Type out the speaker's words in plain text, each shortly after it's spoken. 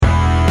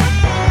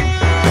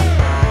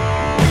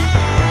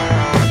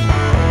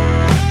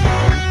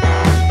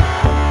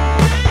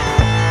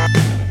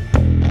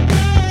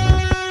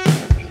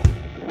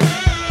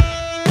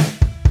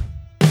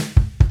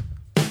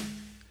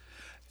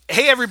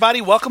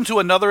everybody. Welcome to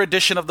another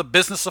edition of the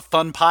Business of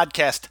Fun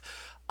podcast.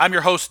 I'm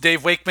your host,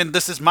 Dave Wakeman.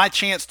 This is my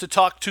chance to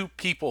talk to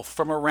people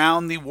from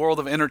around the world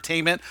of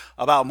entertainment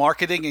about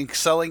marketing and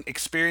selling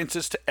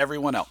experiences to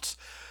everyone else.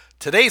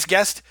 Today's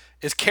guest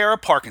is Kara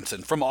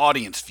Parkinson from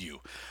Audience View.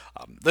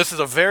 This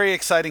is a very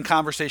exciting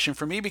conversation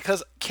for me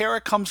because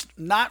Kara comes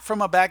not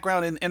from a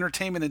background in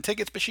entertainment and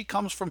tickets, but she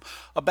comes from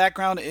a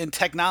background in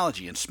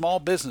technology and small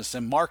business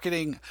and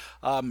marketing.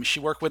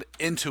 She worked with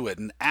Intuit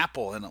and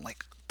Apple and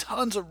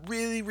tons of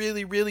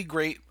really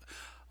great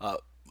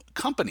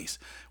companies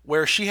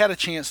where she had a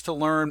chance to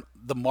learn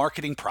the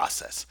marketing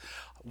process.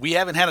 We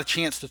haven't had a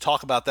chance to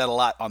talk about that a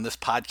lot on this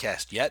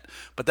podcast yet,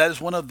 but that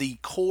is one of the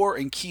core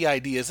and key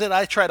ideas that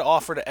I try to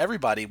offer to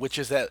everybody, which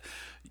is that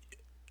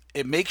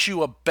it makes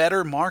you a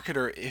better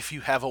marketer if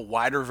you have a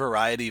wider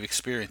variety of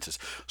experiences.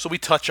 So we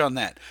touch on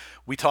that.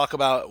 We talk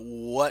about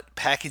what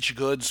packaged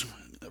goods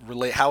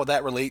relate, how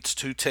that relates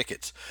to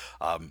tickets,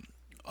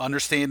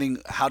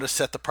 understanding how to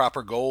set the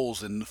proper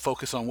goals and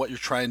focus on what you're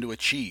trying to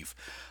achieve,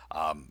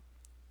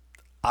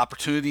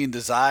 opportunity and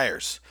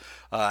desires,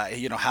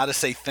 how to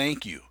say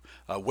thank you,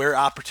 where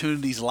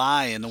opportunities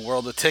lie in the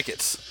world of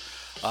tickets,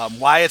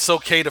 why it's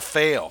okay to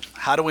fail,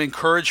 how to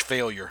encourage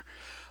failure,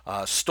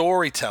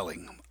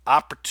 storytelling,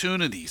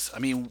 opportunities. I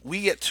mean,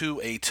 we get to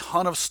a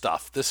ton of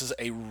stuff. This is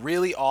a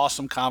really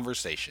awesome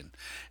conversation,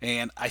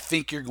 and I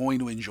think you're going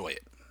to enjoy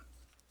it.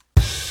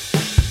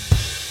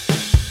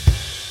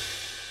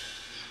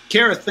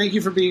 Kara, thank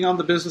you for being on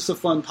the Business of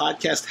Fun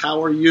podcast.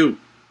 How are you?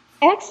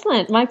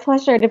 Excellent. My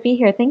pleasure to be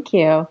here. Thank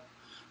you.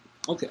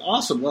 Okay,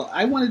 awesome. Well,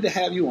 I wanted to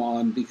have you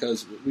on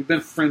because we've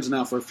been friends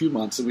now for a few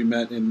months, and we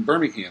met in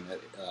Birmingham at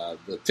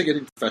the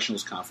Ticketing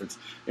Professionals Conference.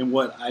 And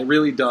what I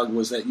really dug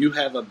was that you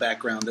have a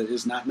background that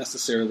is not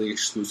necessarily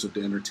exclusive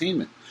to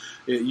entertainment.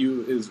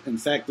 In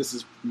fact, this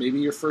is maybe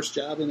your first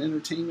job in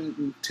entertainment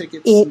and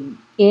tickets. It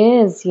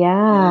is,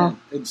 yeah.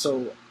 And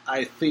so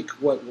I think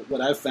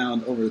what I've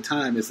found over the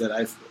time is that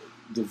I've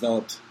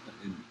developed,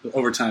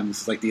 over time,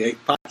 this is like the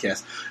 8th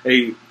podcast,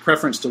 a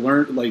preference to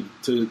learn,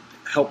 to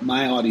help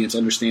my audience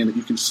understand that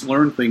you can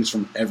learn things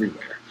from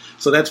everywhere.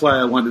 So that's why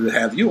I wanted to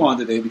have you on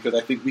today, because I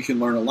think we can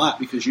learn a lot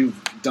because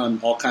you've done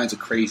all kinds of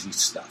crazy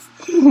stuff,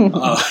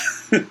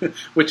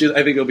 which is,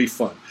 I think it'll be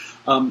fun.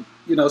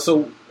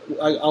 So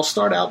I'll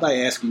start out by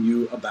asking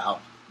you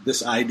about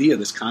this idea,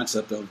 this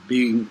concept of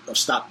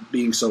stop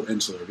being so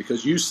insular,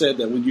 because you said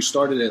that when you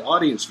started at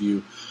Audience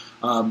View,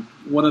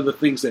 one of the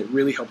things that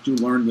really helped you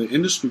learn the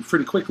industry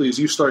pretty quickly is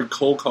you started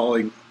cold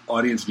calling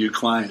Audience View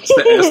clients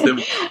to ask them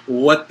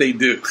what they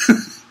do.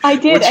 I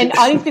did, and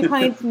Audience View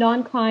clients,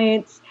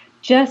 non-clients,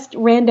 just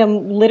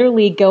random,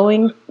 literally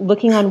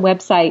looking on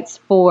websites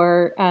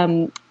for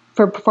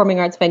performing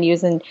arts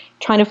venues and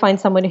trying to find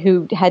someone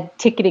who had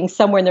ticketing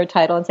somewhere in their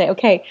title and say,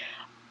 okay,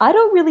 I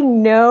don't really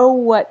know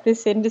what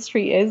this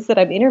industry is that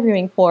I'm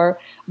interviewing for,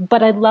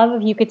 but I'd love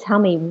if you could tell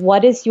me,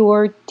 what does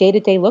your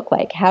day-to-day look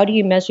like? How do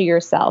you measure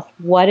yourself?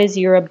 What is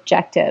your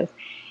objective?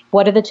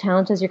 What are the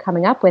challenges you're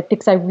coming up with?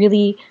 Because I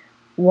really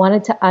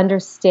wanted to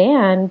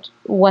understand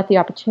what the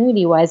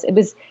opportunity was. It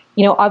was,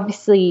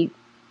 obviously,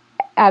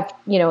 at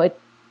the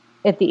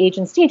age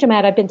and stage I'm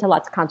at, I've been to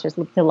lots of concerts,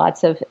 looked to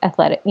lots of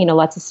athletic,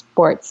 lots of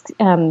sports,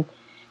 and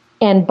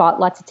bought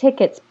lots of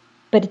tickets,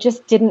 but I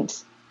just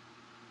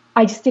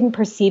didn't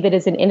perceive it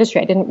as an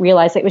industry. I didn't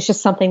realize it was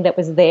just something that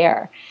was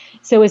there.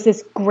 So it was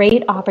this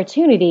great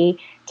opportunity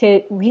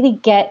to really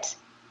get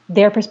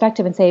their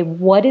perspective and say,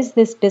 what is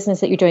this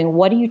business that you're doing?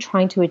 What are you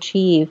trying to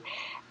achieve?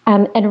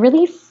 And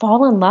really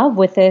fall in love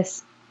with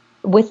this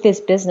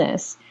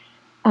business.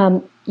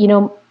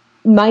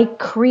 My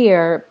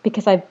career,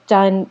 because I've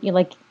done,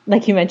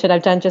 like you mentioned,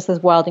 I've done just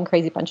this wild and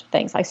crazy bunch of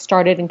things. I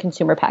started in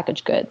consumer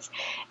packaged goods.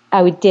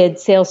 I did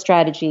sales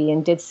strategy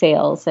and did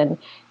sales and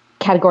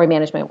category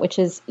management, which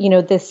is,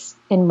 this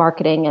in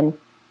marketing. And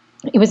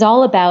it was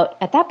all about,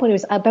 at that point, it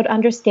was about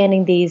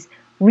understanding these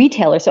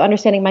retailers. So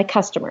understanding my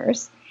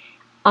customers,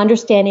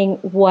 understanding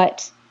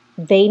what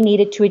they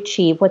needed to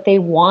achieve, what they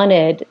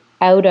wanted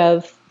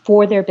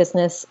for their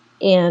business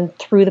and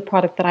through the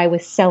product that I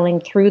was selling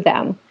through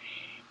them.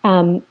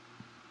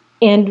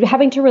 And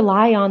having to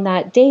rely on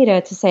that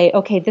data to say,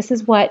 okay, this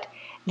is what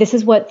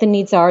the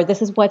needs are.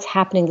 This is what's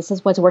happening. This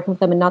is what's working for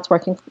them and not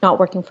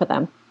working for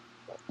them.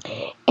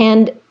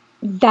 And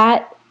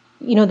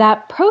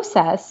that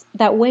process,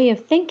 that way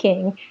of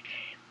thinking,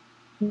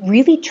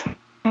 really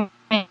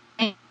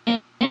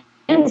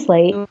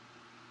translate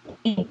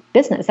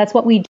business. That's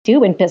what we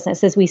do in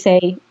business, is we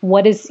say,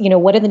 what are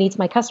the needs of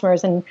my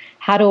customers, and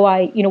how do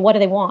I, what do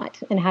they want,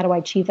 and how do I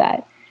achieve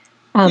that?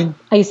 I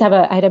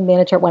had a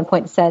manager at one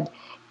point that said,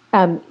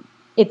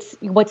 it's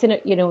what's in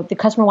it, the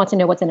customer wants to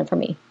know what's in it for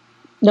me.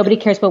 Nobody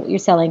cares about what you're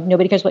selling.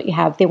 Nobody cares what you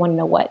have. They want to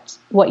know what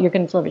you're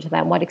going to deliver to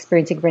them, what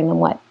experience you can bring them,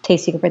 what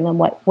taste you can bring them,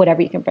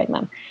 whatever you can bring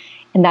them.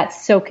 And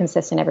that's so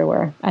consistent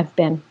everywhere I've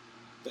been.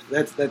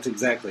 That's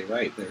exactly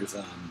right. There's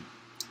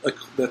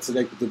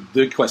the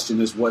big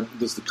question is, what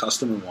does the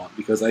customer want?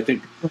 Because I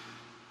think,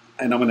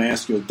 and I'm going to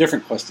ask you a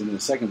different question in a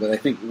second, but I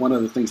think one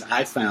of the things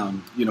I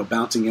found,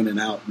 bouncing in and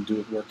out and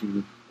working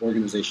with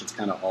organizations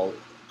kind of all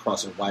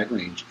across a wide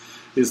range,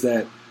 is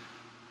that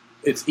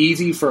it's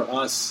easy for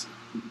us,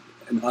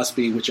 and us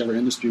being whichever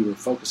industry we're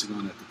focusing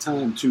on at the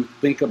time, to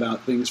think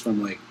about things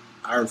from like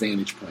our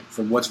vantage point,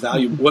 from what's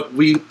value, what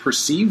we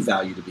perceive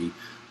value to be.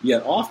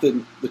 Yet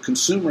often the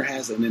consumer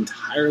has an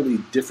entirely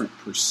different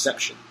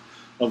perception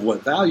of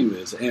what value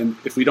is. And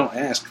if we don't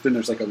ask, then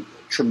there's like a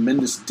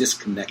tremendous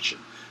disconnection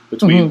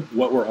between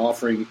what we're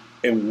offering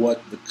and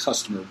what the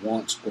customer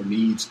wants or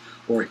needs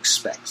or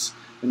expects.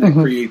 And that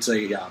creates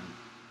a,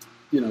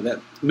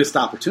 that missed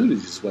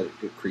opportunities is what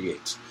it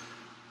creates.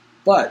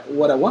 But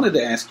what I wanted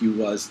to ask you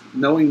was,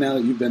 knowing now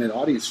that you've been at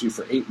AudienceView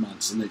for 8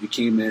 months and that you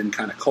came in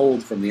kind of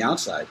cold from the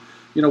outside,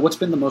 what's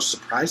been the most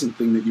surprising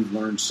thing that you've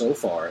learned so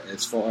far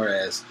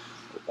as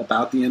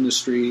about the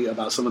industry,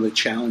 about some of the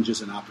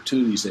challenges and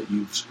opportunities that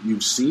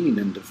you've seen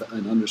and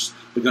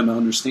begun to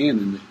understand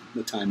in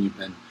the time you've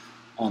been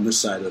on this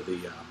side of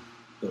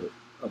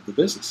the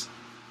business?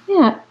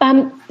 Yeah.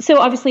 So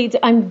obviously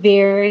I'm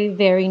very,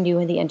 very new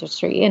in the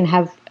industry and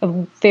have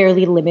a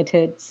fairly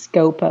limited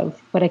scope of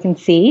what I can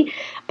see.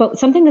 But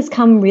something that's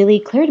come really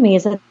clear to me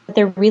is that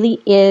there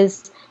really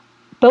is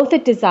both a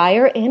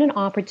desire and an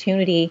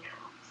opportunity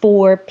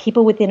for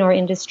people within our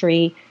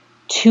industry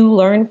to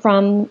learn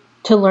from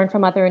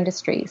other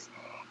industries.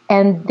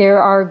 And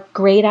there are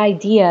great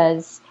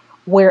ideas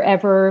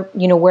wherever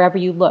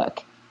you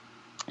look.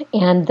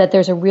 And that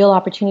there's a real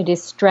opportunity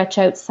to stretch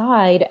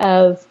outside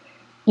of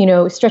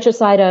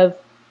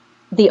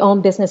the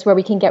own business, where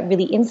we can get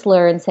really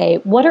insular and say,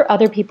 what are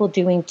other people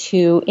doing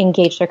to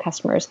engage their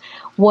customers?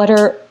 What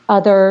are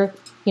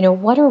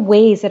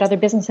ways that other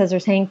businesses are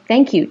saying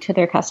thank you to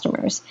their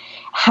customers?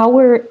 How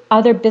are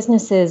other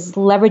businesses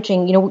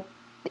leveraging,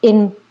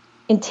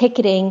 in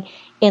ticketing,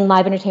 in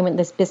live entertainment,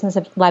 this business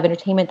of live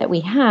entertainment that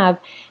we have,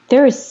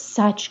 there is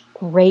such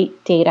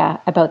great data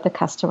about the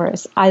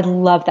customers. I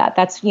love that.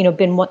 That's,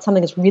 been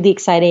something that's really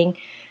exciting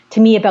to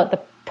me about the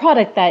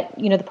product that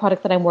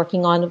I'm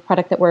working on, the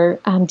product that we're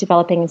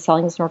developing and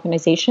selling as an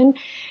organization,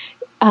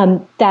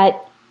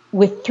 that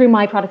through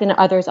my product and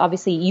others,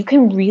 obviously, you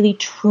can really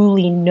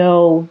truly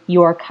know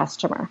your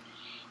customer.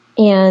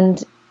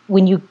 And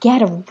when you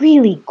get a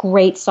really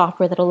great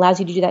software that allows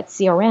you to do that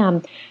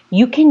CRM,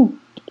 you can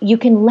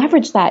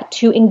leverage that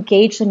to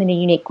engage them in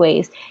unique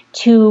ways,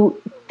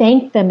 to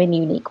thank them in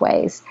unique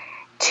ways,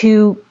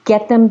 to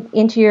get them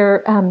into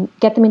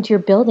your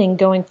building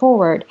going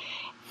forward.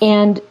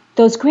 And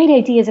those great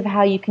ideas of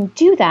how you can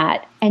do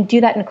that and do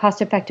that in a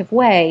cost-effective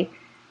way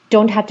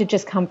don't have to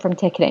just come from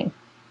ticketing.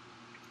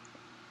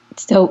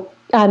 So,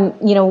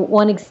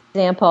 one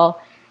example,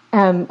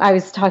 I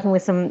was talking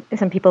with some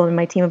people in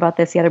my team about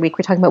this the other week.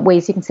 We're talking about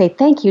ways you can say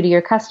thank you to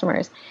your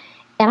customers.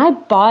 And I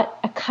bought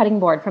a cutting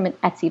board from an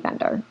Etsy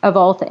vendor, of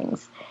all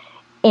things.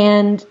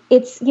 And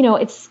it's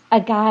a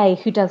guy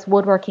who does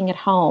woodworking at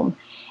home,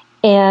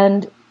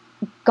 and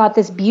got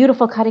this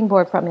beautiful cutting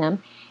board from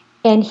him.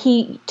 And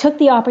he took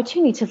the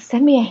opportunity to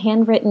send me a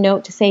handwritten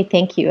note to say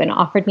thank you and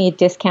offered me a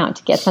discount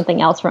to get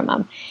something else from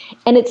him.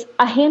 And it's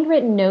a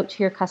handwritten note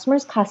to your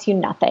customers costs you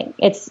nothing.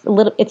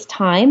 It's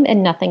time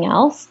and nothing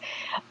else.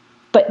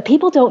 But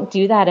people don't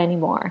do that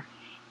anymore.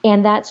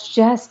 And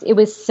it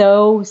was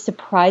so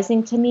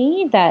surprising to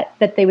me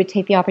that they would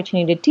take the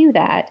opportunity to do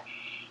that.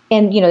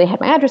 And, they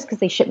had my address because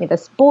they shipped me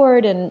this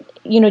board, and,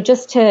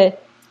 just to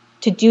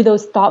do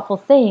those thoughtful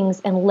things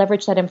and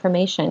leverage that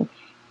information.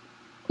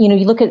 You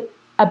look at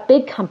a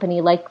big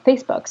company like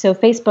Facebook. So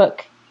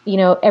Facebook,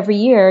 every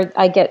year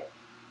I get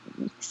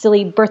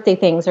silly birthday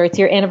things, or it's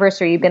your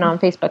anniversary, you've been on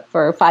Facebook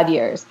for 5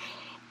 years.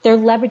 They're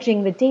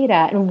leveraging the data,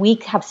 and we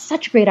have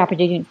such great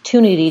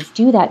opportunity to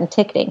do that in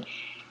ticketing.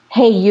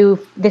 Hey,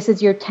 this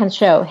is your 10th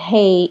show.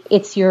 Hey,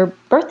 it's your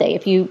birthday.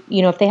 If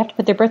if they have to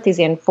put their birthdays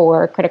in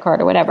for a credit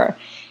card or whatever,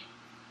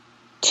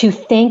 to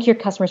thank your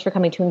customers for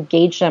coming, to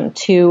engage them,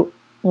 to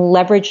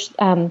leverage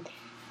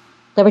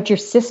your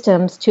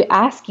systems to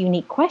ask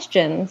unique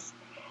questions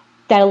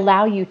that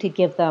allow you to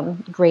give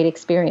them great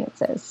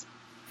experiences.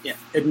 Yeah,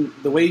 and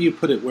the way you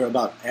put it, we're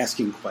about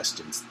asking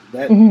questions.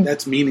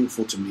 That's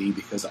meaningful to me,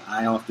 because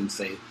I often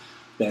say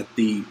that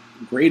the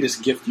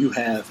greatest gift you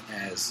have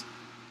as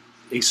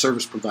a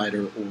service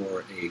provider,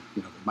 or in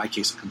my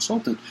case, a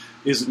consultant,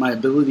 is my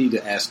ability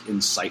to ask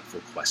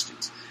insightful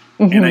questions.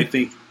 And I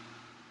think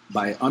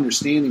by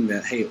understanding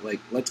that, hey,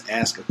 let's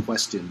ask a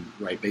question,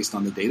 right, based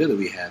on the data that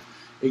we have,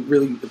 it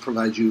really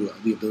provides you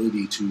the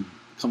ability to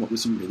come up with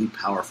some really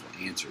powerful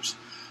answers.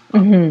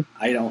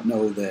 I don't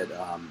know that,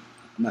 I'm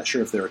not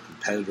sure if they're a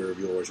competitor of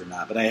yours or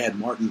not, but I had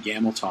Martin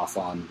Gameltoff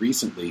on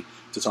recently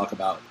to talk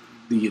about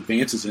the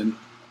advances in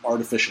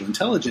artificial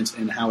intelligence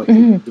and how it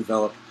can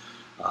develop,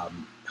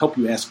 help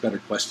you ask better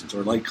questions,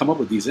 or come up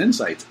with these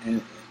insights.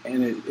 And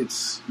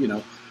it's,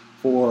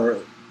 for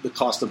the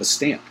cost of a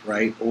stamp,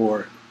 right,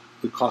 or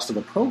the cost of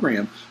a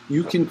program,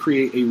 you can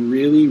create a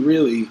really,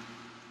 really,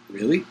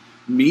 really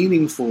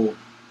meaningful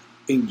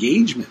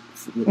engagement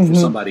for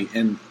somebody.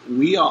 And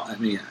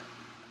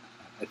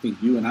I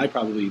think you and I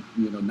probably,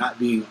 not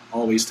being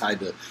always tied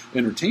to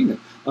entertainment,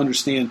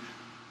 understand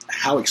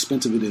how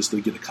expensive it is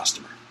to get a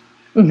customer.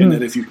 and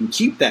that if you can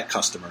keep that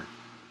customer,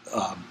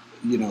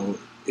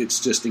 it's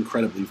just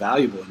incredibly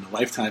valuable, and the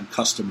lifetime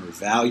customer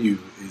value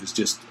is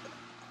just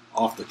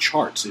off the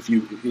charts. If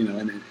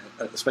and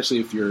especially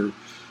if you're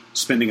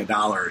spending $1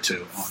 or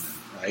 $2 on them,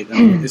 right?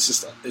 I mean,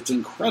 it's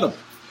incredible.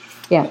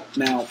 Yeah.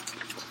 Now,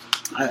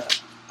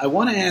 I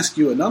want to ask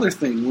you another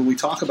thing when we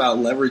talk about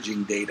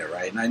leveraging data,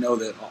 right? And I know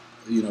that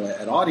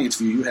at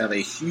AudienceView you have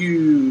a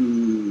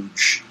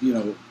huge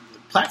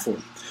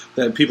platform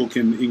that people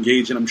can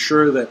engage in. I'm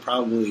sure that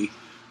probably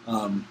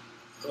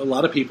a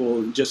lot of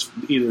people, just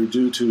either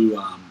due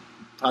to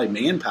probably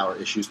manpower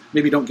issues,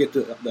 maybe don't get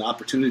the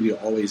opportunity to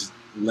always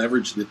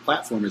leverage the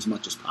platform as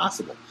much as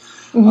possible.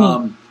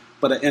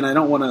 But I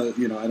don't want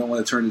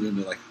to turn it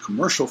into like a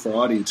commercial for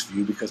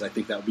AudienceView, because I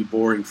think that would be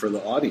boring for the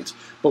audience.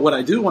 But what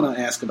I do want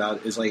to ask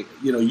about is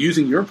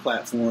using your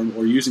platform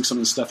or using some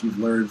of the stuff you've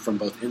learned from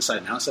both inside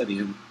and outside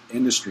the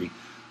industry,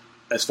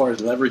 as far as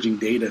leveraging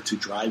data to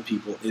drive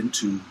people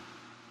into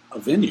a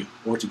venue,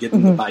 or to get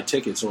them to buy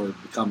tickets, or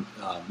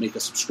make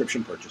a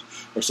subscription purchase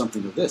or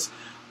something of this.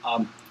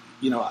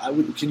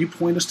 Can you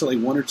point us to like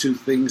one or two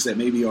things that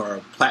maybe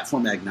are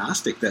platform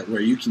agnostic, that where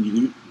you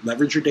can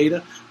leverage your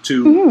data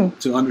to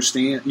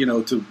understand,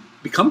 to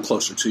become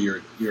closer to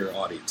your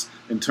audience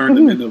and turn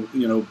them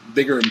into,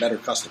 bigger and better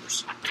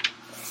customers?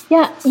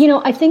 Yeah.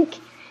 I think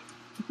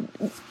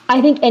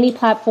any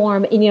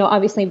platform,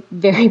 obviously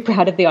very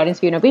proud of the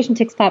AudienceView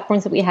InnovationTix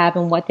platforms that we have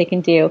and what they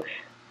can do.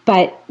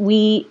 But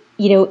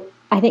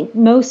I think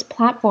most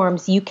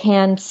platforms, you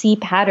can see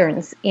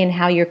patterns in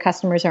how your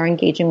customers are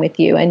engaging with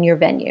you and your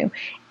venue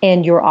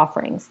and your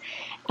offerings.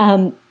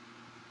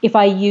 If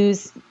I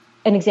use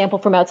an example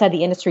from outside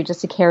the industry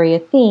just to carry a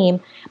theme,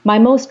 my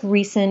most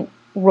recent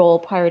role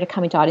prior to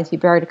coming to AudienceView,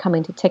 prior to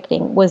coming to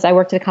ticketing, was I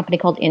worked at a company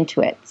called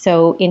Intuit.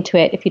 So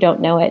Intuit, if you don't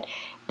know it,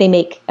 they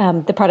make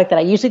the product that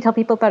I usually tell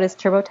people about is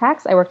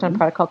TurboTax. I worked on a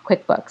product called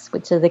QuickBooks,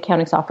 which is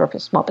accounting software for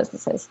small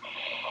businesses.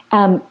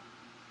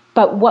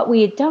 But what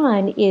we had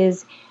done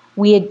is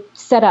we had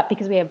set up,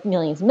 because we have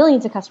millions and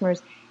millions of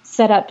customers,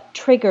 set up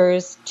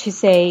triggers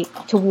to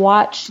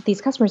watch these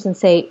customers and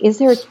say, is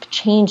there a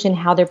change in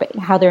how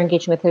they're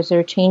engaging with us? Is there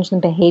a change in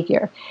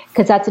behavior?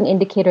 Because that's an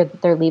indicator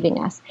that they're leaving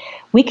us.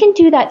 We can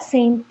do that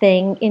same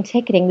thing in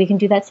ticketing. We can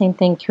do that same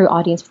thing through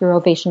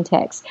AudienceView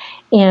OvationTix,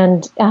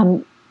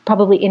 and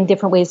probably in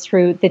different ways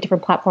through the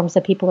different platforms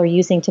that people are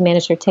using to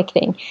manage their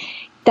ticketing.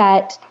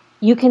 That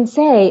you can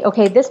say,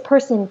 okay, this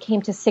person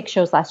came to 6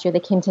 shows last year. They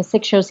came to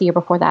 6 shows the year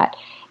before that.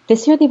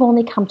 This year they've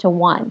only come to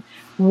 1.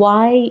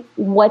 Why?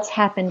 What's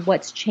happened?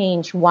 What's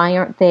changed? Why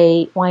aren't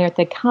they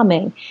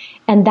coming?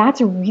 And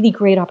that's a really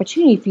great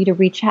opportunity for you to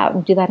reach out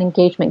and do that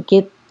engagement.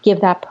 Give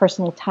that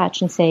personal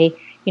touch and say,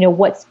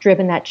 what's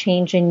driven that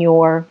change in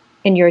your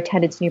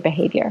attendance and your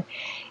behavior.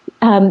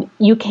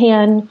 You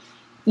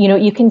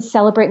can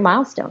celebrate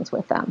milestones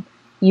with them.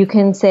 You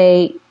can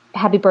say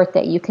happy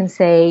birthday. You can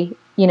say,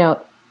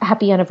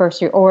 happy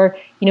anniversary, or,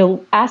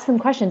 ask them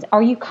questions.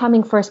 Are you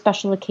coming for a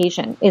special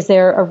occasion? Is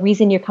there a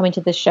reason you're coming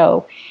to the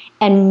show?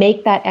 And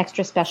make that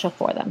extra special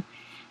for them.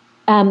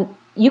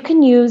 You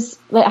can use,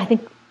 I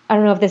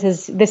don't know if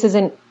this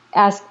isn't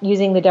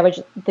using the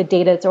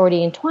data that's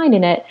already entwined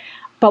in it,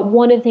 but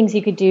one of the things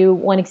you could do,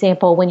 one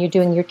example, when you're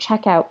doing your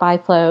checkout buy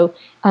flow,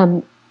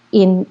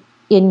 in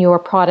your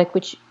product,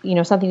 which,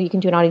 something you can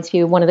do in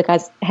AudienceView. One of the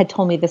guys had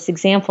told me this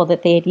example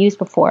that they had used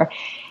before.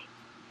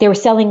 They were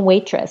selling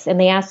waitress, and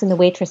they asked in the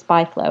waitress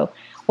buy flow,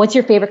 what's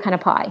your favorite kind of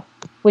pie?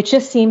 Which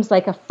just seems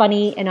like a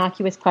funny,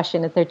 innocuous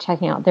question that they're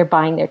checking out. They're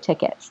buying their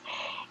tickets.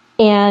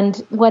 And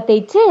what they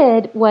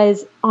did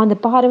was, on the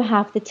bottom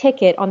half of the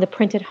ticket, on the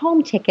printed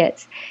home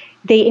tickets,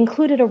 they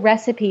included a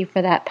recipe for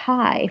that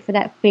pie, for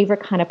that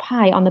favorite kind of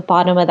pie, on the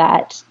bottom of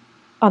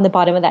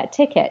that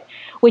ticket,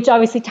 which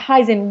obviously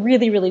ties in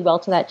really, really well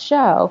to that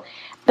show.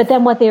 But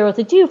then what they were able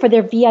to do for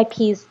their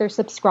VIPs, their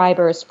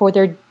subscribers, for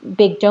their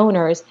big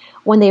donors,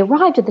 when they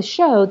arrived at the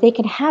show, they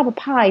could have a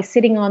pie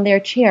sitting on their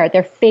chair,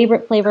 their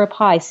favorite flavor of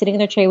pie sitting in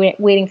their chair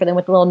waiting for them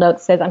with a little note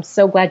that says, I'm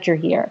so glad you're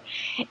here.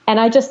 And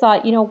I just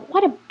thought,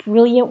 what a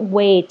brilliant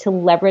way to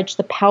leverage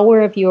the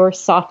power of your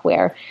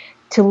software,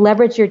 to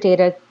leverage your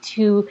data,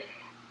 to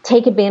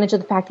take advantage of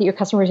the fact that your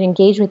customers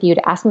engage with you,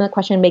 to ask them a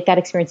question and make that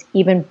experience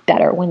even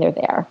better when they're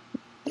there.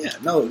 Yeah,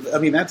 no, I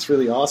mean, that's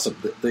really awesome.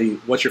 The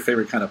what's your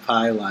favorite kind of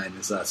pie line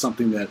is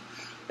something that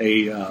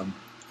a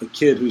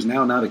kid who's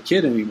now not a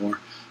kid anymore,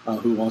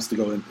 who wants to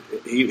go in,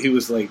 he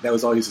was like, that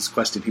was always his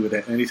question. He would,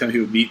 anytime he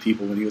would meet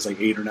people when he was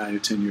like 8 or 9 or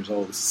 10 years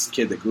old, this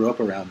kid that grew up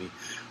around me,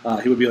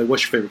 he would be like,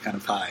 what's your favorite kind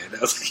of pie? And I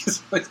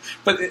was like,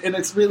 and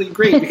it's really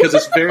great because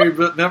it's very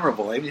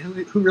memorable. I mean,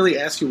 who really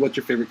asks you what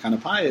your favorite kind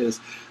of pie is?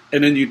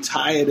 And then you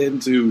tie it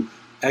into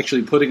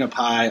actually putting a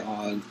pie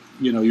on,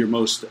 your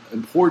most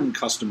important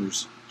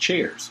customers'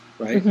 chairs,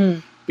 right?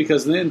 Mm-hmm.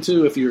 Because then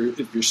too, if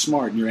you're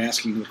smart and you're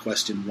asking the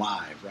question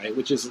why, right,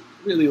 which is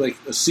really like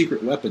a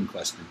secret weapon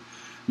question,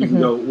 you can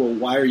go, well,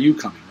 why are you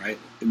coming, right?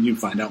 And you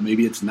find out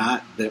maybe it's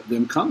not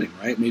them coming,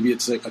 right? Maybe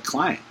it's like a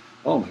client.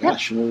 Oh my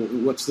gosh, well,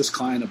 what's this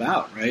client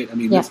about, right? I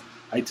mean,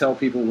 I tell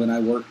people when I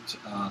worked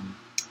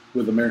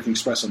with American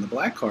Express on the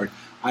Black Card,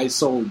 I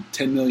sold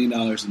 $10 million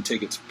in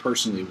tickets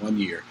personally one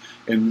year.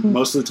 And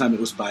most of the time it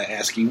was by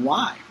asking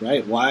why,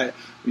 right? Why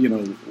do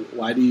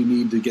you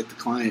need to get the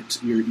client?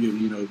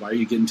 Why are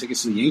you getting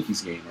tickets to the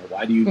Yankees game? Or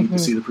why do you need to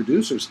see the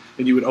producers?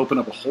 And you would open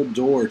up a whole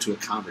door to a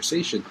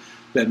conversation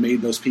that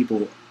made those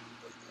people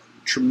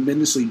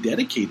tremendously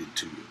dedicated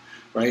to you,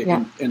 right?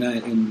 Yeah.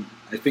 And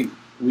I think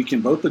we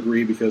can both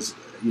agree, because,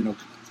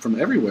 from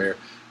everywhere,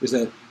 is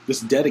that this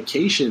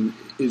dedication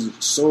is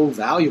so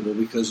valuable,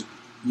 because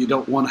you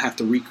don't want to have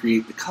to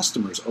recreate the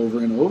customers over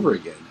and over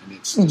again. And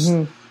it's just,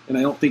 and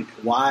I don't think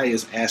why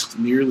is asked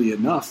nearly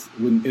enough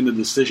in the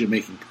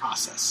decision-making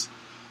process.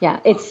 Yeah,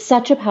 it's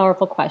such a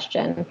powerful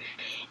question.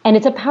 And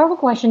it's a powerful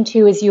question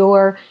too,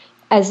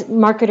 as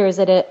marketers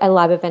at a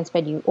live events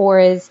venue, or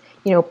as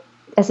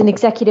an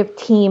executive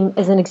team,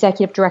 as an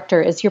executive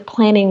director, as you're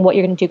planning what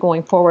you're going to do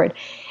going forward.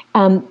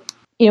 A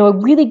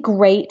really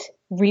great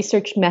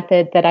research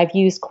method that I've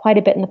used quite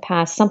a bit in the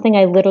past, something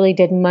I literally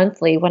did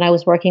monthly when I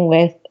was working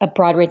with a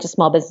broad range of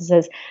small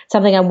businesses,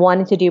 something I'm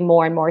wanting to do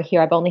more and more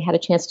here. I've only had a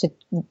chance to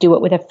do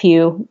it with a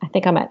few. I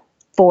think I'm at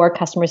 4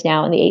 customers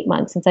now in the 8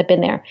 months since I've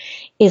been there,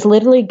 is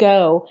literally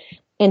go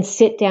and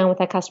sit down with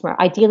that customer.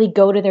 Ideally,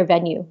 go to their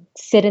venue,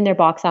 sit in their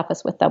box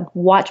office with them,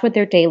 watch what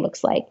their day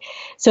looks like.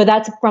 So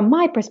that's from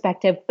my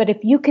perspective. But if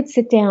you could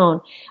sit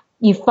down,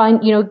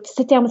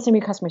 sit down with some of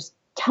your customers,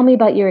 tell me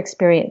about your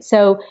experience.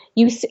 So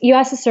you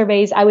asked the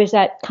surveys. I was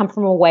at Come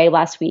From Away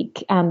last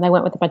week. I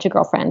went with a bunch of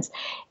girlfriends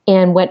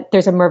and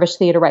there's a Mirvish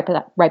Theater right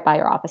by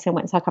our office. I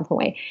went and saw Come From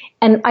Away.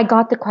 And I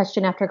got the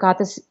question after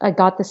I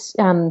got this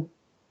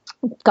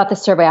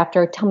survey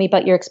after, tell me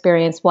about your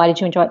experience. Why did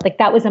you enjoy it? Like,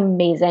 that was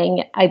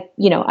amazing.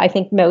 I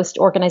think most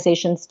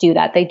organizations do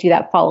that. They do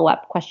that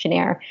follow-up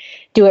questionnaire,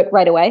 do it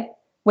right away.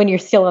 When you're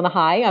still in the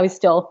high, I was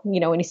still,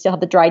 when you still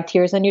have the dried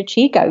tears on your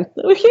cheek, it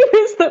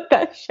was the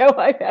best show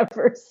I've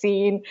ever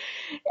seen.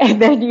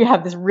 And then you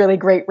have this really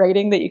great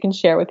rating that you can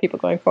share with people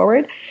going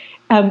forward.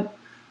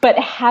 But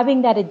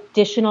having that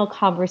additional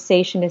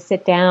conversation to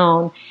sit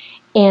down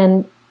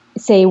and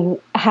say,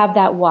 have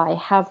that why,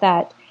 have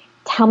that,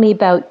 tell me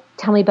about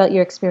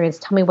your experience.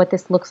 Tell me what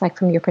this looks like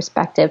from your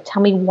perspective.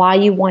 Tell me why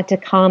you want to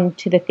come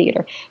to the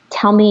theater.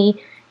 Tell me,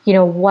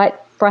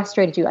 what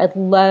frustrated you. I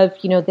love,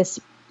 this,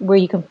 where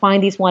you can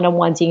find these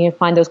one-on-ones, you can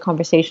find those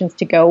conversations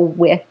to go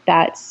with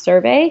that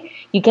survey.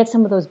 You get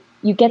some of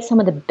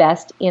the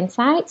best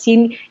insights.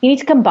 You need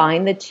to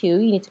combine the two.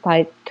 You need to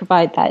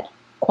provide that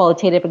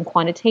qualitative and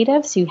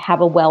quantitative, so you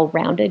have a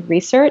well-rounded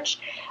research.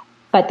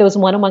 But those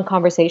one-on-one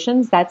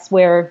conversations, that's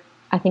where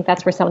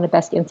some of the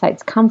best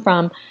insights come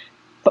from.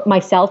 But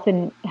myself,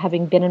 and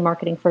having been in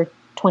marketing for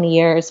 20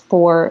 years,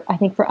 for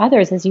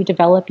others, as you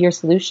develop your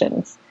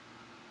solutions.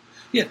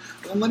 Yeah,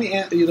 well, let me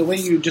add, the way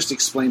you just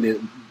explained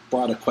it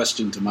brought a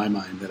question to my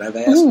mind that I've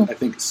asked, I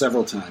think,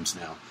 several times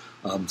now.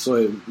 So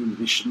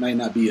it might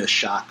not be a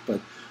shock, I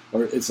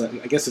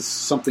guess it's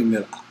something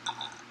that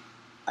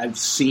I've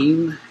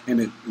seen,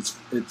 and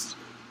it's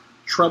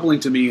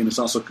troubling to me, and it's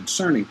also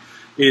concerning,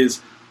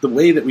 is the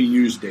way that we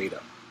use data.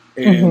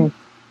 And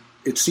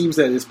it seems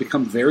that it's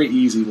become very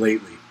easy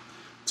lately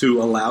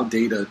to allow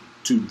data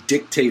to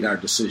dictate our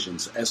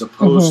decisions, as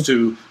opposed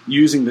to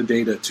using the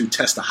data to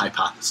test a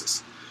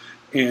hypothesis.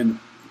 And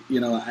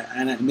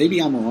and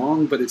maybe I'm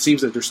wrong, but it seems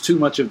that there's too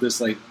much of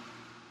this, like,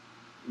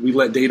 we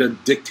let data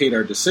dictate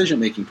our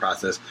decision-making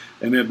process,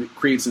 and it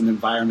creates an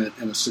environment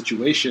and a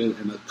situation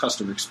and a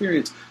customer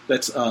experience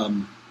that's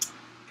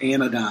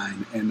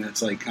anodyne, and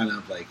that's kind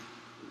of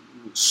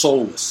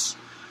soulless.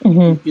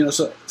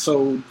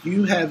 So do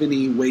you have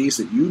any ways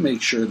that you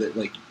make sure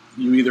that,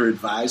 you either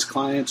advise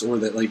clients, or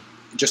that,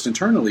 just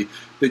internally,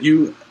 that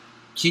you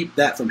keep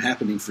that from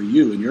happening for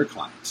you and your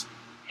clients?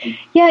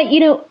 Yeah,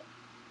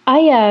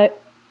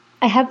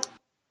 I have,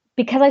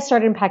 because I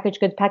started in packaged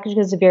goods. Packaged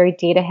goods is very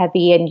data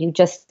heavy, and you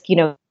just,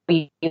 you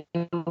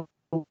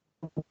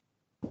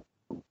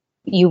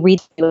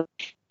read.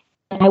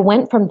 And I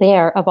went from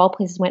there, of all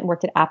places, went and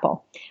worked at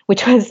Apple,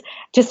 which was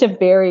just a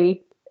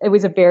very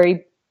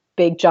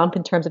big jump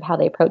in terms of how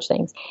they approach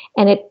things.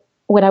 And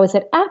when I was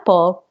at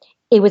Apple,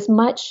 it was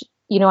much,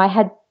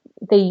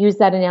 they used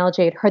that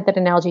analogy. I'd heard that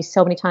analogy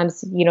so many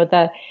times,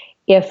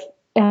 if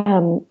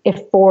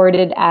Ford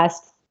had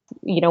asked,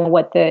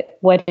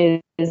 what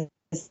is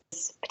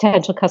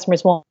potential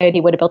customers wanted,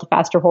 he would have built a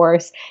faster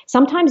horse.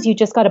 Sometimes you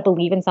just got to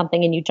believe in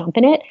something and you jump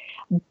in it,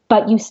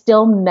 but you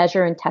still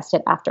measure and test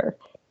it after.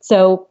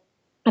 So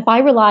if I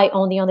rely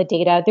only on the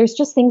data, there's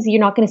just things that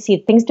you're not going to see.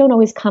 Things don't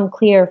always come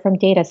clear from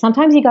data.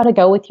 Sometimes you got to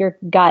go with your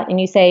gut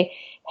and you say,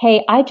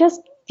 hey, I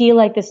just feel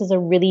like this is a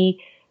really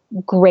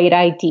great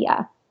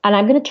idea, and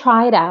I'm going to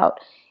try it out.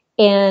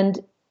 And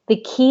the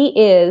key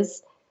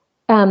is,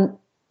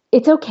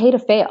 it's okay to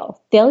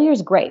fail. Failure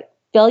is great.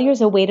 Failure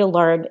is a way to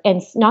learn,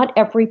 and not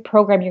every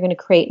program you're going to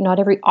create, not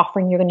every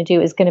offering you're going to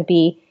do is going to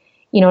be,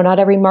 not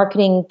every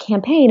marketing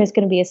campaign is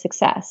going to be a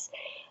success.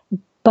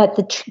 But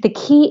the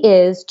key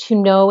is to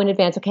know in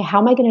advance, okay, how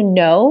am I going to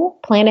know?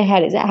 Plan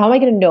ahead. How am I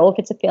going to know if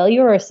it's a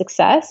failure or a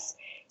success?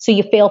 So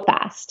you fail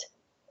fast,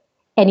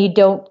 and you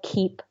don't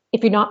keep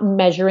if you're not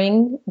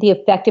measuring the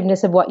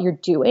effectiveness of what you're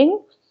doing,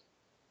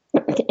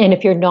 and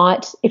if you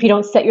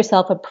don't set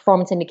yourself a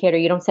performance indicator,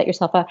 you don't set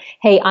yourself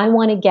hey, I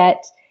want to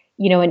get,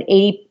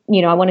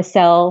 I want to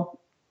sell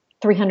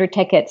 300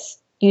 tickets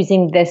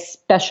using this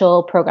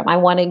special program. I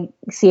want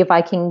to see if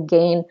I can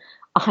gain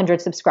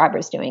 100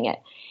 subscribers doing it.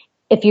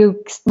 If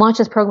you launch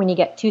this program and you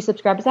get 2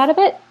 subscribers out of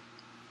it,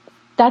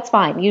 that's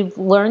fine. You've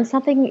learned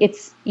something.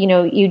 It's,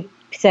 you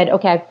said,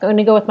 okay, I'm going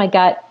to go with my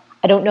gut.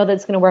 I don't know that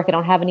it's going to work. I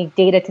don't have any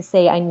data to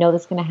say I know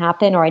this is going to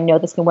happen or I know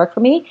this can work for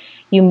me.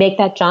 You make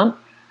that jump,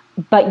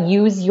 but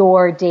use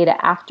your data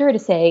after to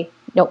say,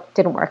 nope,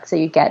 didn't work. So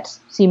you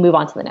move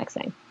on to the next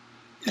thing.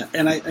 Yeah,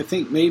 and I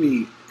think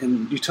maybe,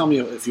 and you tell me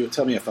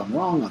if I'm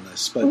wrong on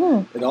this, but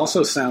it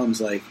also sounds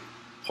like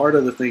part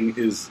of the thing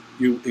is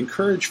you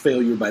encourage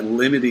failure by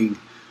limiting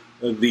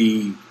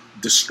the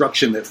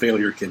destruction that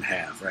failure can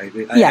have, right?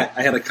 Yeah.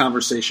 I had a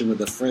conversation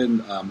with a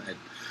friend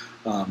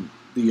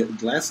the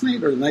last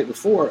night or the night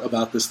before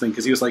about this thing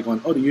because he was like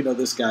going, oh, do you know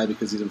this guy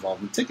because he's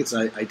involved in tickets?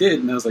 I did,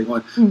 and I was like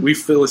going, we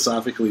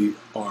philosophically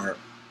are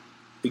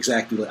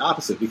exactly the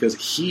opposite because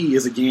he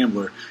is a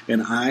gambler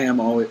and I am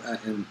always,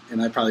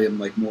 and I probably am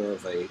like more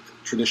of a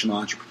traditional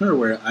entrepreneur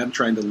where I'm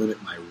trying to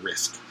limit my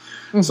risk.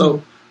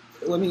 So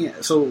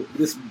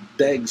this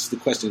begs the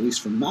question, at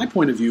least from my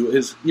point of view,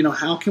 is,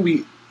 how can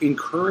we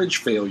encourage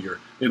failure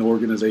in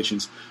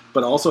organizations,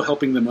 but also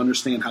helping them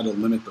understand how to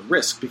limit the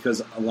risk?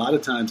 Because a lot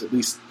of times, at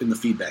least in the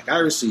feedback I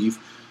receive,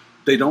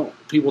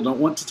 people don't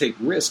want to take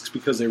risks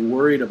because they're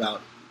worried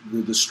about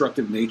the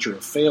destructive nature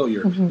of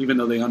failure, even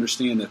though they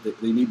understand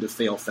that they need to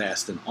fail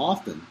fast and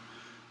often,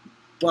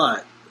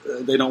 but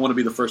they don't want to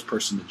be the first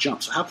person to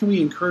jump. So how can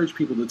we encourage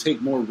people to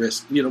take more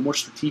risks, more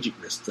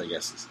strategic risks, I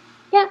guess?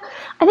 Yeah,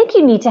 I think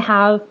you need to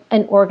have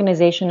an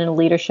organization and a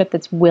leadership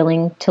that's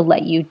willing to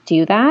let you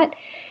do that.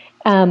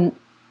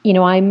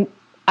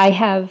 I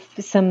have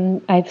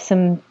a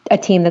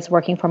team that's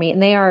working for me,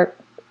 and they are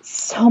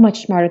so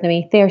much smarter than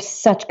me. They are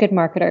such good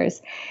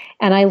marketers,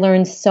 and I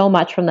learn so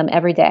much from them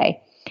every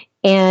day.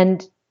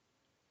 And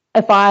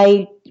if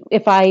I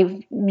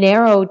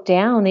narrow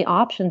down the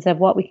options of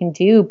what we can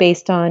do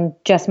based on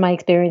just my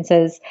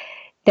experiences,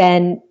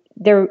 then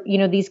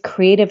these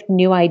creative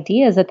new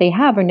ideas that they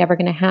have are never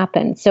going to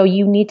happen. So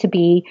you need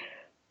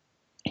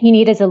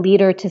as a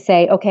leader to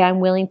say, okay, I'm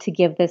willing to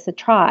give this a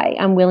try.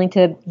 I'm willing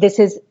to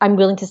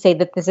say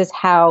that this is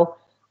how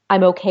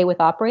I'm okay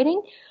with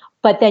operating.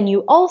 But then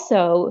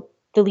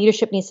the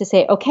leadership needs to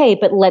say, okay,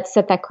 but let's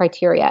set that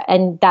criteria.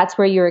 And that's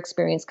where your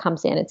experience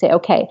comes in and say,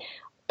 okay,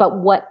 but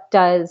what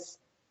does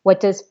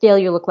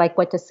failure look like?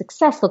 What does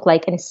success look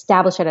like? And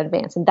establish it in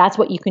advance. And that's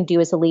what you can do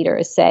as a leader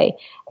is say,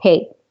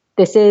 hey,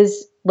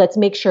 let's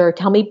make sure,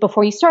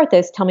 before you start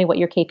this, tell me what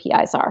your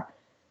KPIs are.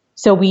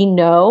 So we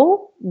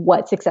know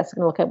what success is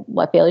going to look like,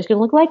 what failure is going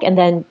to look like, and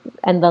then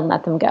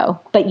let them go.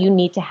 But you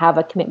need to have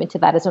a commitment to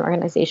that as an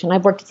organization.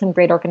 I've worked at some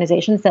great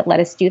organizations that let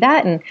us do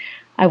that, and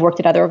I've worked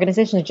at other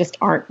organizations that just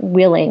aren't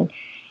willing.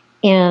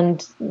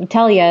 And I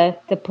tell you,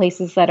 the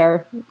places that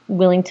are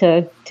willing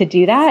to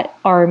do that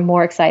are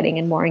more exciting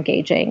and more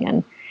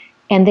engaging,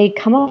 and they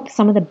come up with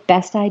some of the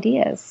best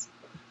ideas.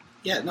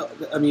 Yeah, no,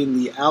 I mean,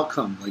 the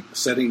outcome, like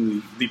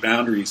setting the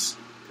boundaries,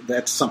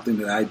 that's something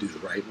that I do,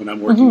 right, when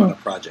I'm working on a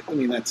project. I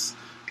mean, that's,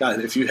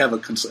 God, if you ever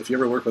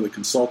work with a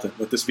consultant,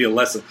 let this be a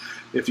lesson.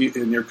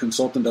 And your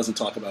consultant doesn't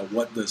talk about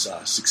what does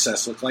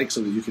success look like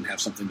so that you can have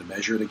something to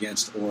measure it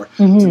against or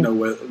to know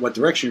what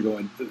direction you're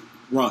going,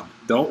 run,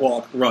 don't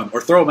walk, run,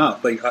 or throw them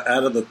out, like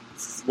out of the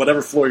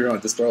whatever floor you're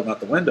on, just throw them out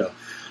the window.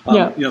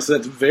 So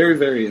that's very,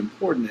 very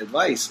important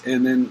advice.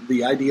 And then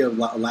the idea of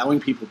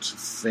allowing people to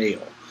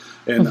fail.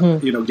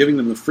 And giving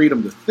them the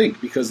freedom to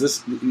think, because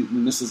this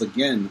is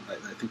again,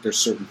 I think there's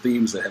certain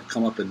themes that have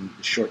come up in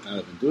the short time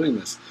I've been doing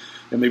this,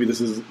 and maybe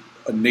this is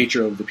a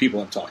nature of the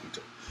people I'm talking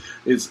to,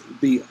 is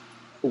the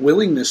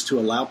willingness to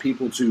allow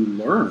people to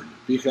learn,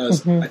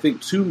 because I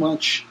think too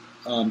much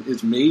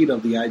is made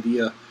of the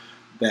idea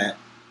that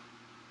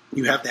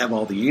you have to have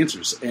all the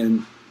answers,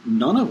 and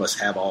none of us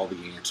have all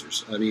the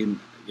answers. I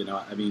mean,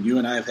 you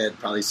and I have had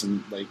probably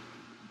some like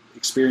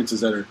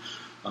experiences that are.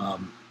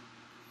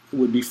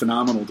 Would be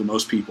phenomenal to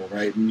most people,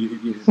 right?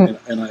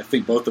 And I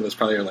think both of us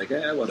probably are like,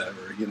 whatever.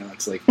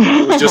 It's like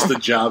it was just a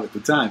job at the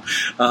time.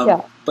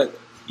 But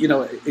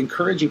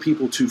encouraging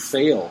people to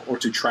fail or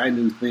to try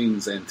new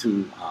things and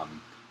to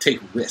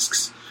take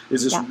risks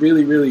is just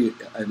really, really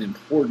an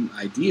important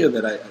idea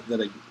that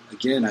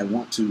I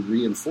want to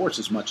reinforce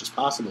as much as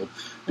possible,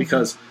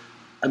 because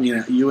I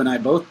mean, you and I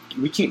both,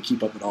 we can't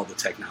keep up with all the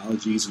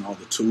technologies and all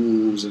the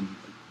tools, and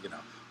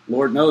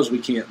Lord knows we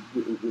can't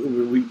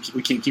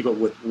keep up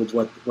with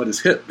what is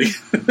hip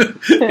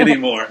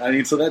anymore. I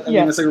mean, so that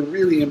that's a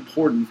really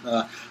important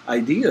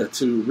idea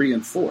to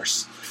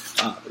reinforce.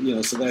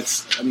 So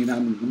that's. I mean,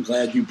 I'm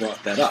glad you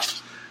brought that up.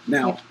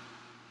 Now,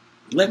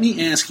 let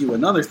me ask you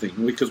another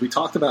thing, because we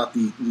talked about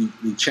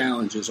the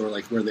challenges, or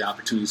like where the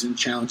opportunities and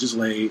challenges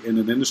lay in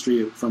an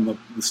industry from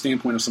the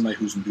standpoint of somebody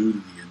who's new to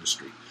the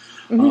industry.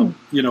 Now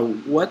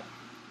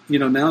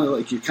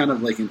like you're kind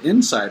of like an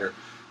insider.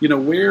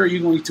 Where are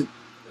you going to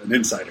an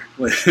insider,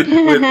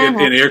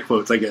 in air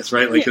quotes, I guess,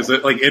 right? Like, because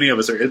like any of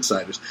us are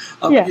insiders.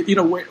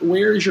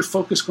 Where is your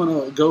focus going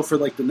to go for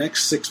like the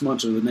next 6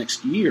 months or the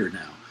next year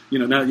now?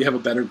 Now that you have a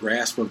better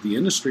grasp of the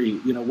industry,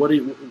 what are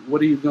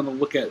you going to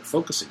look at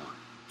focusing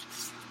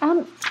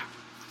on?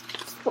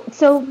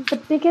 So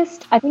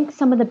I think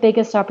some of the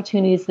biggest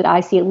opportunities that I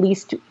see, at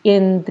least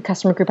in the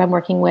customer group I'm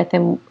working with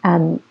and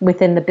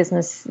within the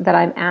business that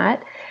I'm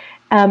at,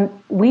 again,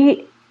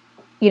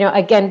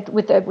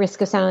 with the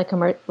risk of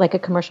sounding like a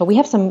commercial, I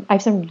have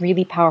some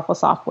really powerful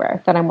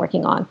software that I'm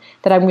working on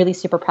that I'm really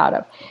super proud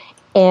of.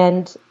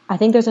 And I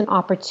think there's an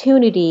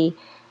opportunity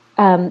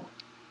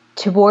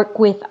to work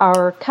with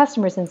our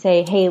customers and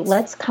say, hey,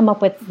 let's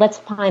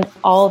find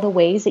all the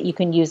ways that you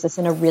can use this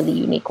in a really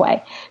unique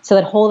way. So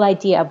that whole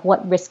idea of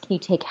what risk can you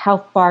take, how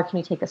far can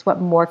you take this, what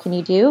more can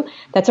you do?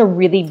 That's a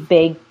really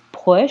big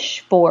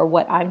push for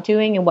what I'm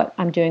doing and what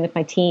I'm doing with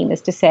my team,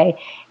 is to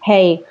say,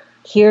 hey,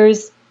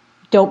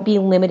 don't be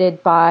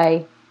limited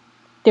by,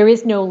 there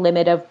is no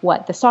limit of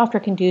what the software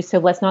can do, so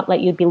let's not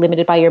let you be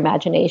limited by your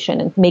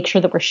imagination, and make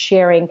sure that we're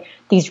sharing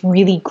these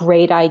really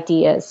great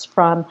ideas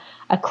from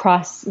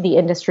across the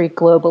industry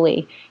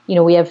globally.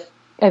 I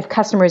have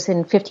customers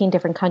in 15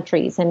 different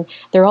countries, and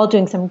they're all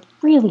doing some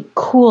really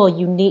cool,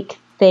 unique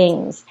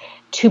things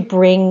to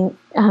bring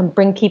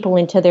people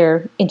into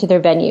their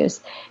venues,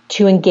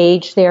 to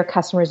engage their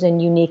customers in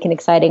unique and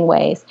exciting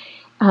ways.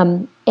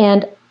 And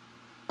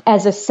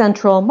as a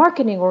central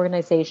marketing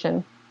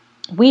organization,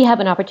 we have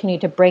an opportunity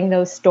to bring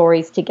those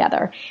stories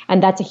together.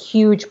 And that's a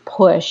huge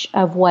push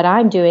of what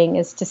I'm doing,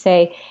 is to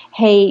say,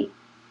 hey,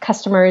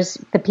 customers,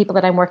 the people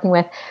that I'm working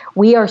with,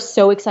 we are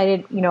so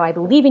excited. I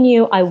believe in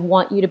you. I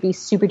want you to be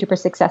super duper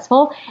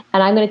successful.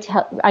 And I'm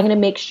going to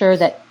make sure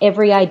that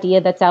every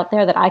idea that's out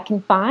there that I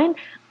can find,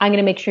 I'm going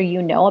to make sure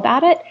you know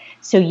about it,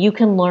 so you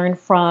can learn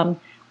from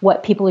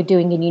what people are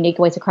doing in unique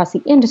ways across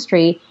the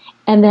industry.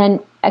 And then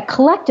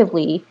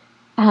collectively,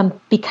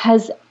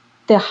 because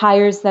the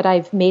hires that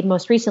I've made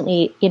most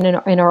recently in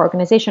our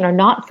organization are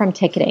not from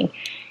ticketing.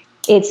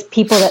 It's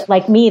people that,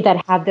 like me,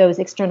 that have those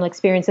external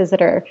experiences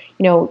that are,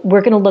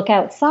 we're going to look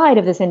outside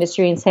of this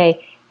industry and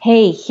say,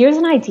 hey, here's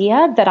an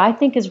idea that I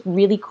think is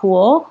really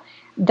cool,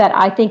 that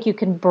I think you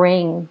can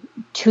bring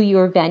to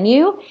your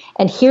venue.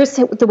 And here's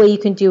the way you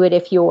can do it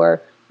if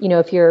you're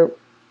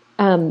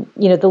the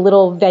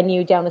little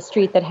venue down the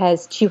street that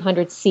has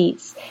 200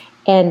 seats.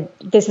 And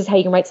this is how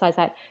you can right size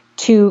that.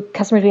 To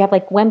customers we have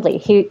like Wembley.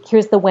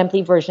 Here's the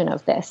Wembley version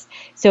of this.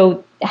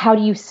 So how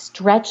do you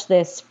stretch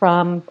this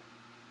from,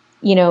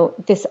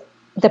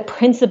 the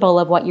principle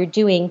of what you're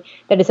doing,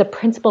 that is a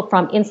principle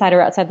from inside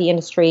or outside the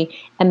industry,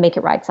 and make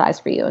it right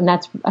size for you? And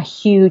that's a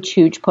huge,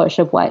 huge push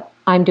of what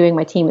I'm doing,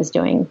 my team is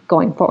doing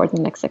going forward in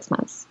the next 6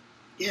 months.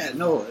 Yeah,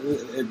 no,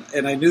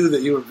 and I knew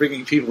that you were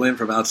bringing people in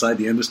from outside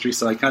the industry,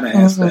 so I kind of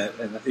asked that,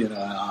 and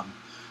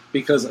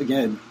because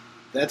again,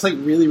 that's like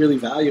really, really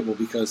valuable,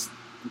 because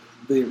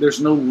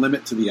there's no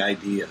limit to the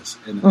ideas,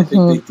 and I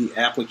think the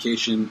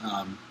application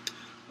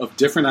of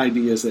different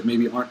ideas that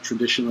maybe aren't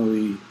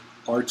traditionally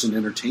arts and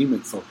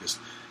entertainment focused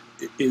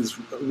is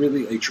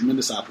really a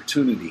tremendous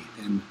opportunity.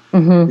 And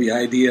the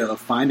idea of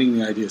finding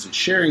the ideas and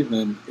sharing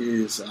them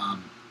is,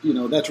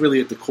 that's really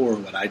at the core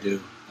of what I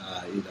do.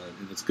 And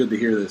it's good to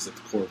hear this at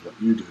the core of what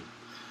you do.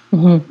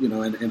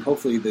 And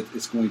hopefully that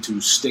it's going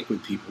to stick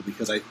with people,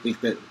 because I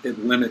think that it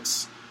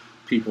limits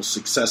people's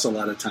success a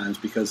lot of times,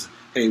 because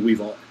hey,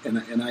 we've all,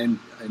 and I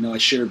know I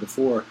shared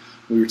before,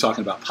 we were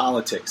talking about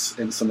politics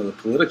and some of the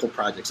political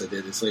projects I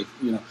did. It's like,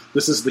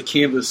 this is the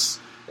canvas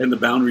and the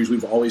boundaries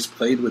we've always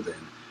played within.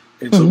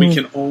 And so we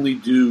can only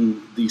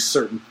do these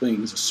certain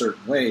things a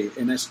certain way.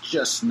 And that's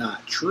just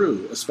not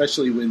true,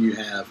 especially when you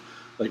have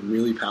like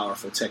really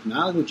powerful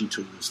technology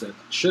tools that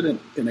should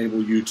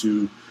enable you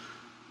to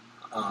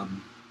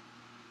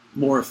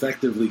more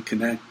effectively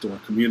connect or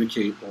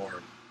communicate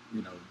or,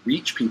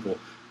 reach people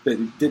that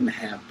it didn't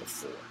have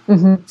before.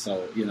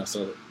 So,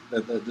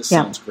 this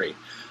sounds great.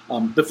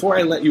 Before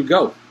I let you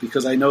go,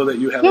 because I know that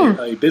you have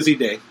a busy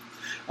day,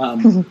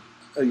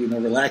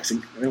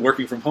 relaxing and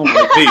working from home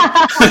like me.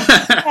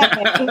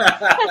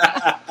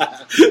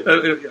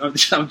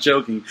 I'm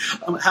joking.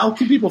 How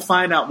can people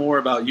find out more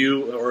about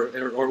you,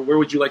 or where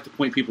would you like to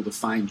point people to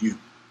find you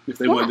if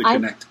they wanted to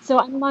connect? So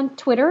I'm on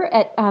Twitter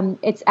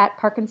it's at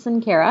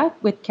Parkinson Kara,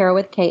 with Kara.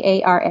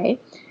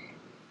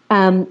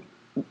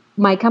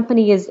 My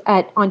company is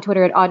on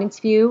Twitter at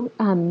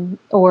AudienceView,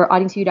 or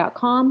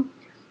audienceview.com.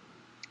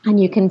 And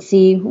you can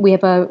see we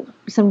have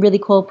some really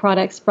cool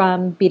products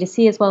from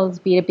B2C as well as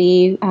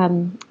B2B.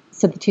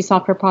 So the two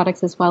software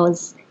products, as well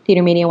as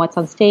Theater Mania, What's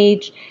on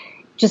Stage,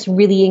 just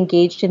really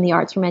engaged in the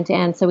arts from end to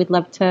end. So we'd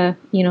love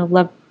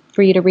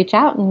for you to reach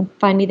out and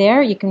find me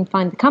there. You can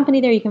find the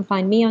company there. You can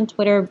find me on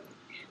Twitter,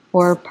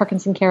 or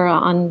Parkinson Kara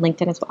on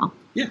LinkedIn as well.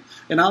 Yeah,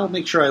 and I'll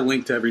make sure I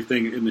link to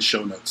everything in the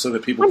show notes so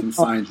that people can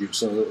find you.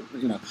 So,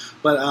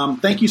 but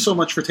thank you so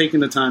much for taking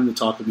the time to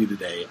talk with me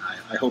today.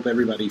 I hope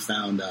everybody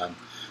found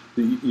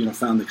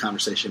the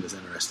conversation as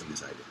interesting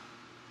as I did.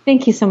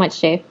 Thank you so much,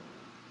 Dave.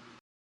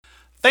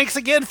 Thanks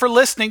again for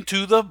listening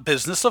to the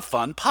Business of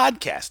Fun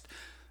podcast.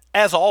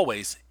 As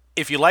always,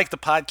 if you like the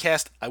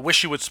podcast, I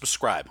wish you would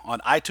subscribe on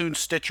iTunes,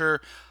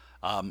 Stitcher,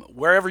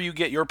 wherever you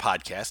get your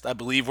podcast. I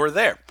believe we're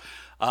there.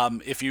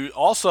 If you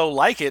also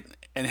like it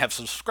and have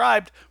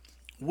subscribed,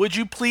 would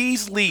you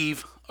please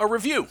leave a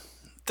review?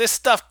 This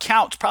stuff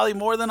counts probably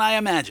more than I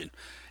imagine,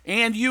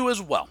 and you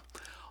as well.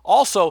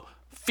 Also,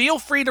 feel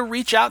free to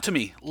reach out to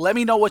me. Let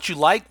me know what you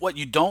like, what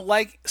you don't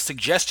like,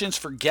 suggestions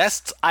for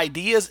guests,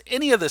 ideas,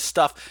 any of this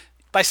stuff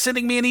by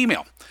sending me an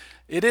email.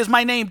 It is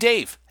my name,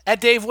 Dave, at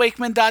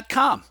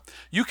davewakeman.com.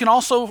 You can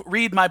also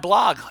read my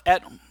blog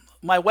at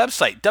my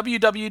website,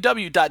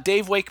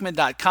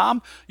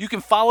 www.davewakeman.com. You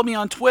can follow me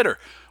on Twitter,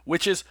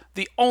 which is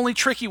the only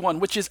tricky one,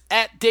 which is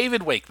at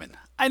David Wakeman.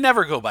 I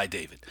never go by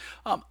David.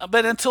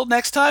 But until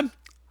next time,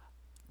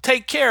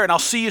 take care, and I'll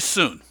see you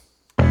soon.